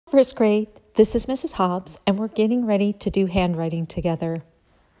First grade, this is Mrs. Hobbs, and we're getting ready to do handwriting together.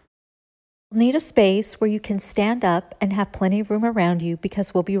 You'll need a space where you can stand up and have plenty of room around you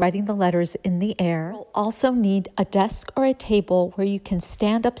because we'll be writing the letters in the air. You'll also need a desk or a table where you can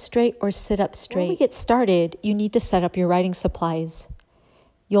stand up straight or sit up straight. Before we get started, you need to set up your writing supplies.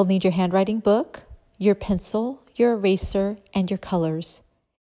 You'll need your handwriting book, your pencil, your eraser, and your colors.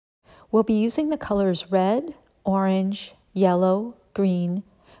 We'll be using the colors red, orange, yellow, green,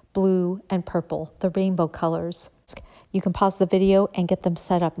 blue, and purple, the rainbow colors. You can pause the video and get them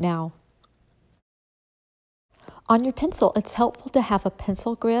set up now. On your pencil, it's helpful to have a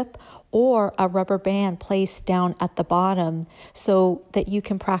pencil grip or a rubber band placed down at the bottom so that you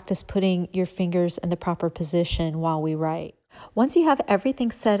can practice putting your fingers in the proper position while we write. Once you have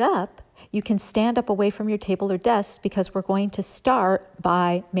everything set up, you can stand up away from your table or desk because we're going to start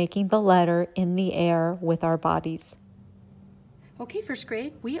by making the letter in the air with our bodies. Okay, first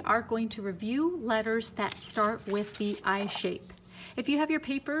grade, we are going to review letters that start with the I shape. If you have your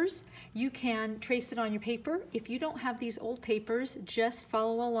papers, you can trace it on your paper. If you don't have these old papers, just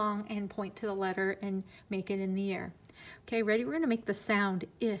follow along and point to the letter and make it in the air. Okay, ready? We're going to make the sound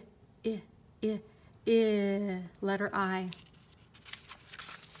I, letter I.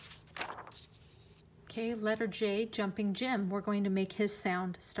 Okay, letter J, jumping Jim. We're going to make his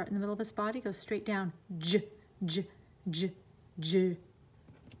sound. Start in the middle of his body, go straight down. J, J, J, J.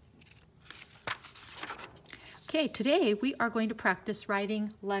 Okay, today we are going to practice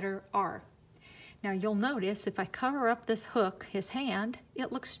writing letter R. Now you'll notice if I cover up this hook, his hand,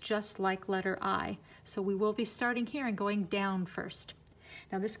 it looks just like letter I. So we will be starting here and going down first.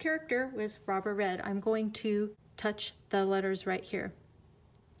 Now this character was Robber Red. I'm going to touch the letters right here.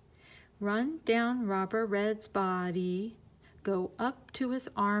 Run down Robber Red's body, go up to his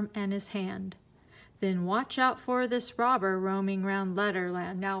arm and his hand. Then watch out for this robber roaming around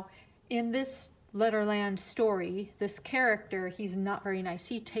Letterland. Now in this Letterland story, this character, he's not very nice.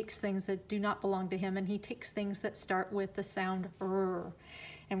 He takes things that do not belong to him, and he takes things that start with the sound R.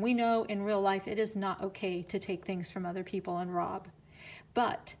 And we know in real life it is not okay to take things from other people and rob.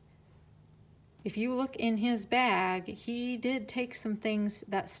 But if you look in his bag, he did take some things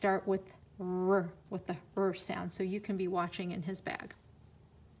that start with R, with the R sound, so you can be watching in his bag.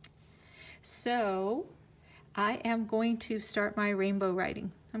 So I am going to start my rainbow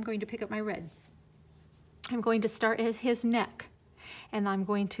writing. I'm going to pick up my red. I'm going to start at his neck, and I'm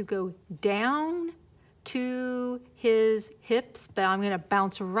going to go down to his hips, but I'm going to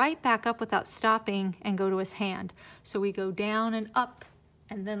bounce right back up without stopping and go to his hand. So we go down and up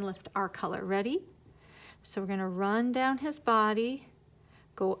and then lift our color. Ready? So we're going to run down his body,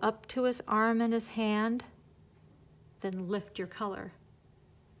 go up to his arm and his hand, then lift your color.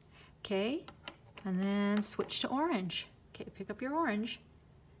 Okay, and then switch to orange. Okay, pick up your orange.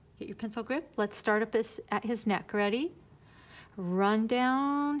 Get your pencil grip. Let's start up at his neck. Ready? Run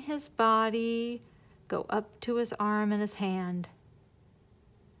down his body, go up to his arm and his hand.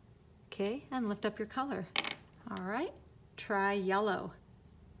 Okay, and lift up your color. All right, try yellow.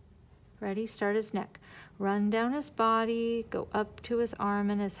 Ready? Start his neck. Run down his body, go up to his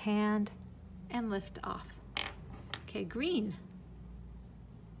arm and his hand, and lift off. Okay, green.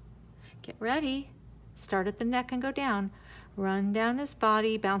 Get ready. Start at the neck and go down. Run down his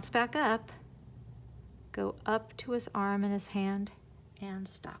body, bounce back up, go up to his arm and his hand, and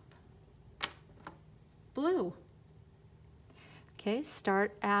stop. Blue. Okay,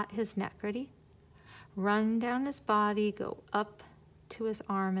 start at his neck. Ready? Run down his body, go up to his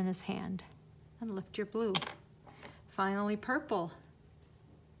arm and his hand, and lift your blue. Finally, purple.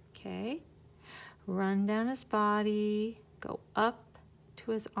 Okay, run down his body, go up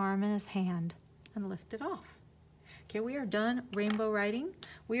to his arm and his hand, and lift it off. Okay, we are done rainbow writing.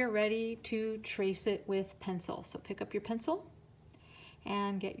 We are ready to trace it with pencil. So pick up your pencil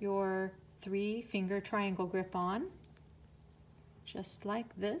and get your 3-finger triangle grip on, just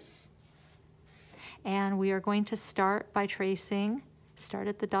like this. And we are going to start by tracing. Start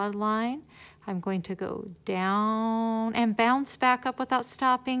at the dotted line. I'm going to go down and bounce back up without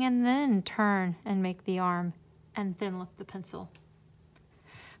stopping, and then turn and make the arm, and then lift the pencil.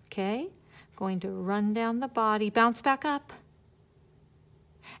 Okay. Going to run down the body, bounce back up,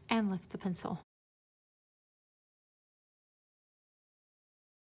 and lift the pencil.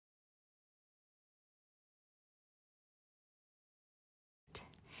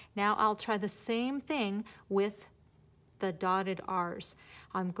 Now I'll try the same thing with the dotted R's.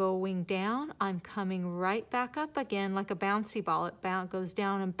 I'm going down, I'm coming right back up again like a bouncy ball. It goes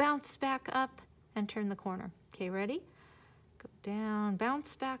down and bounce back up and turn the corner. Okay, ready? Go down,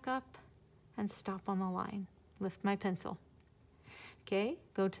 bounce back up, and stop on the line. Lift my pencil. Okay,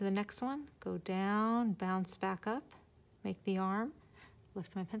 go to the next one, go down, bounce back up, make the arm,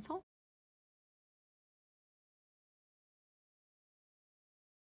 lift my pencil.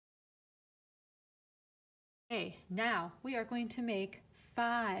 Okay, now we are going to make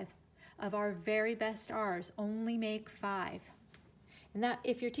 5 of our very best R's. Only make 5. And that,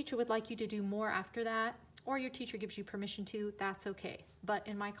 if your teacher would like you to do more after that, or your teacher gives you permission to, that's okay. But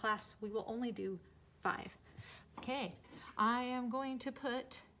in my class, we will only do 5. Okay, I am going to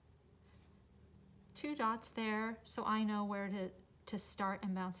put 2 dots there so I know where to start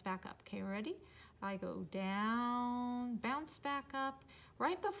and bounce back up. Okay, ready? I go down, bounce back up.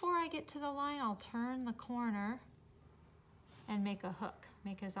 Right before I get to the line, I'll turn the corner and make a hook,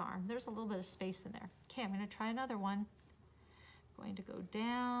 make his arm. There's a little bit of space in there. Okay, I'm gonna try another one. Going to go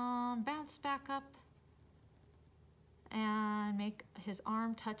down, bounce back up, and make his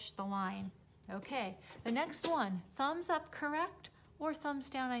arm touch the line. Okay, the next one, thumbs up correct or thumbs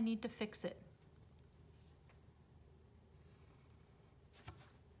down, I need to fix it.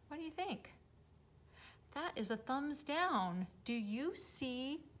 What do you think? That is a thumbs down. Do you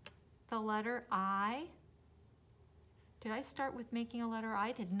see the letter I? Did I start with making a letter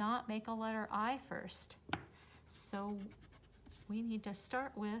I? Did not make a letter I first. So we need to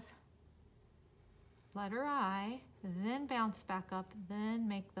start with letter I, then bounce back up, then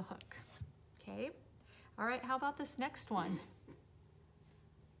make the hook. Okay? All right, how about this next one?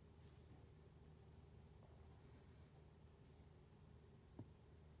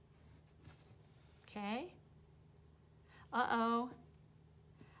 Okay. Uh-oh.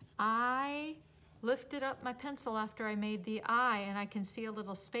 I lifted up my pencil after I made the I, and I can see a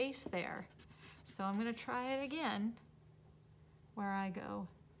little space there. So I'm gonna try it again, where I go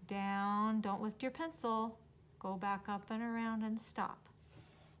down, don't lift your pencil, go back up and around and stop.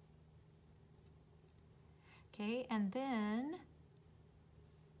 Okay, and then,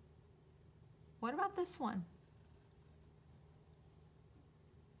 what about this one?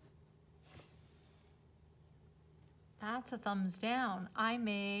 That's a thumbs down. I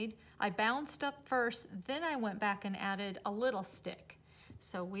bounced up first, then I went back and added a little stick.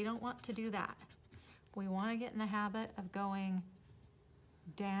 So we don't want to do that. We want to get in the habit of going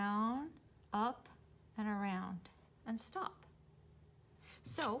down, up, and around, and stop.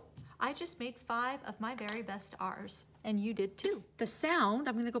 So I just made 5 of my very best R's, and you did too. The sound,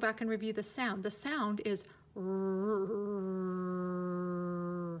 I'm going to go back and review the sound. The sound is rrrr.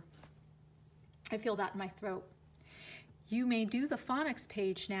 I feel that in my throat. You may do the phonics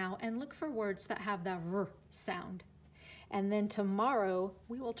page now and look for words that have the R sound. And then tomorrow,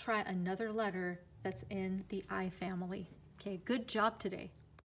 we will try another letter that's in the I family. Okay, good job today.